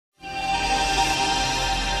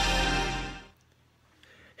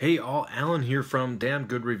Hey all, Alan here from Damn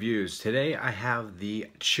Good Reviews. Today I have the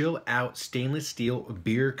Chill Out stainless steel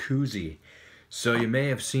beer koozie. So you may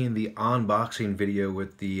have seen the unboxing video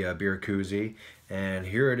with the beer koozie, and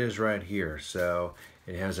here it is right here. So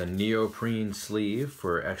it has a neoprene sleeve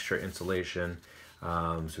for extra insulation,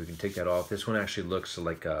 so we can take that off. This one actually looks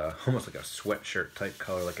like almost like a sweatshirt type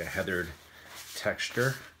color, like a heathered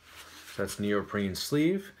texture. So that's neoprene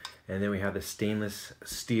sleeve. And then we have the stainless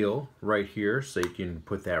steel right here, so you can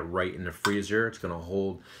put that right in the freezer. It's going to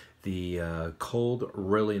hold the cold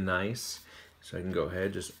really nice. So I can go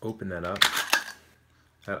ahead, just open that up.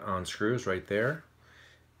 That unscrews right there.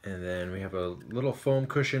 And then we have a little foam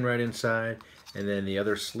cushion right inside. And then the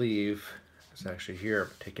other sleeve is actually here. I'm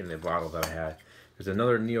taking the bottle that I had. There's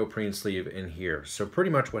another neoprene sleeve in here. So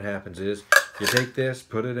pretty much what happens is you take this,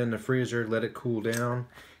 put it in the freezer, let it cool down,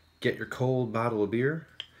 get your cold bottle of beer.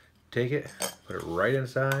 Take it, put it right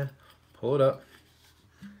inside, pull it up,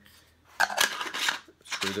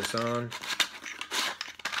 screw this on,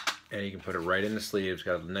 and you can put it right in the sleeve. It's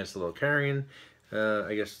got a nice little carrying,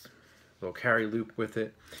 little carry loop with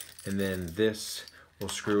it. And then this will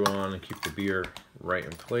screw on and keep the beer right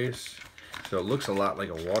in place. So it looks a lot like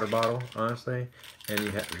a water bottle, honestly. And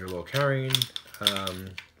you have your little carrying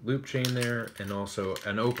loop chain there, and also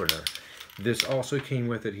an opener. This also came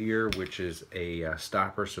with it here, which is a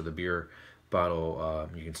stopper, so the beer bottle,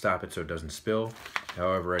 you can stop it so it doesn't spill.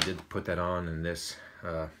 However, I did put that on, and this,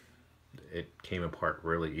 it came apart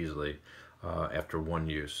really easily after one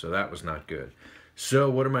use, so that was not good. So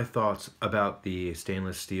what are my thoughts about the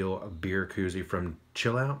stainless steel beer koozie from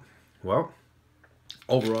Chill Out? Well,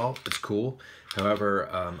 overall, it's cool. However,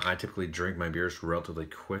 I typically drink my beers relatively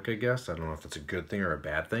quick, I guess. I don't know if that's a good thing or a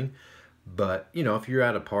bad thing. But, you know, if you're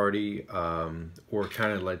at a party or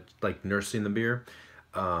kind of like nursing the beer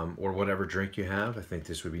or whatever drink you have, I think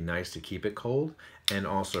this would be nice to keep it cold, and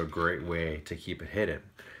also a great way to keep it hidden.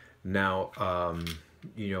 Now,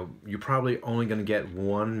 you know, you're probably only going to get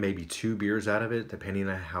one, maybe two beers out of it, depending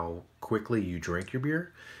on how quickly you drink your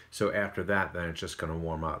beer. So after that, then it's just going to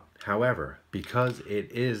warm up. However, because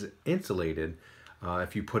it is insulated,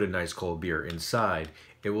 if you put a nice cold beer inside,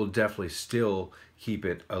 it will definitely still keep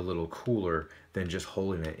it a little cooler than just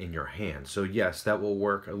holding it in your hand. So yes, that will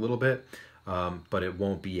work a little bit, but it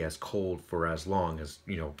won't be as cold for as long as,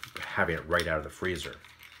 you know, having it right out of the freezer.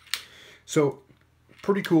 So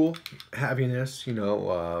pretty cool having this, you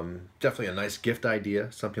know, definitely a nice gift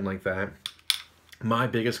idea, something like that. My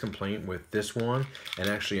biggest complaint with this one, and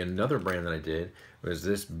actually another brand that I did, was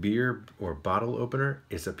this beer or bottle opener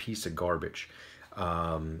is a piece of garbage.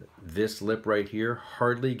 This lip right here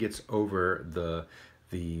hardly gets over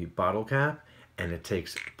the bottle cap, and it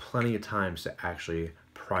takes plenty of times to actually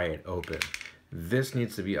pry it open. This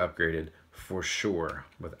needs to be upgraded for sure,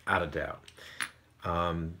 without a doubt.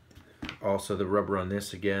 Also, the rubber on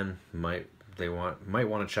this again might want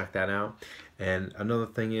to check that out. And another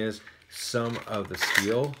thing is, some of the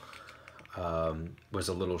steel was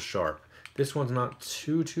a little sharp. This one's not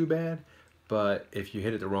too bad, but if you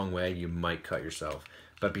hit it the wrong way, you might cut yourself.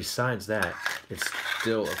 But besides that, it's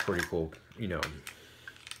still a pretty cool, you know,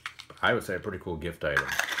 I would say a pretty cool gift item.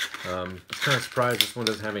 I'm kind of surprised this one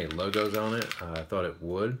doesn't have any logos on it. I thought it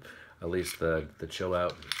would, at least the Chill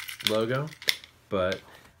Out logo. But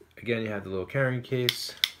again, you have the little carrying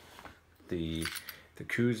case, the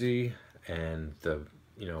koozie, and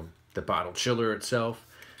the bottle chiller itself.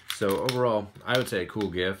 So overall, I would say a cool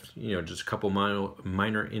gift. You know, just a couple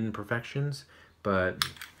minor imperfections, but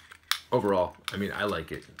overall, I mean, I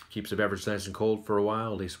like it. Keeps the beverage nice and cold for a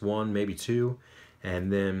while, at least one, maybe two,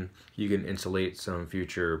 and then you can insulate some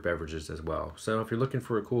future beverages as well. So if you're looking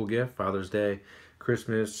for a cool gift, Father's Day,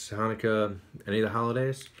 Christmas, Hanukkah, any of the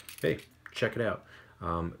holidays, hey, check it out.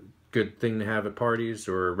 Good thing to have at parties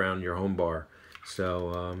or around your home bar.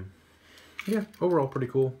 So yeah, overall pretty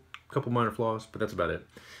cool. Couple minor flaws, but that's about it.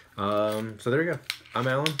 So there you go. I'm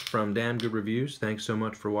Alan from Damn Good Reviews. Thanks so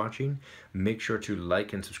much for watching. Make sure to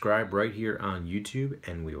like and subscribe right here on YouTube,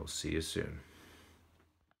 and we will see you soon.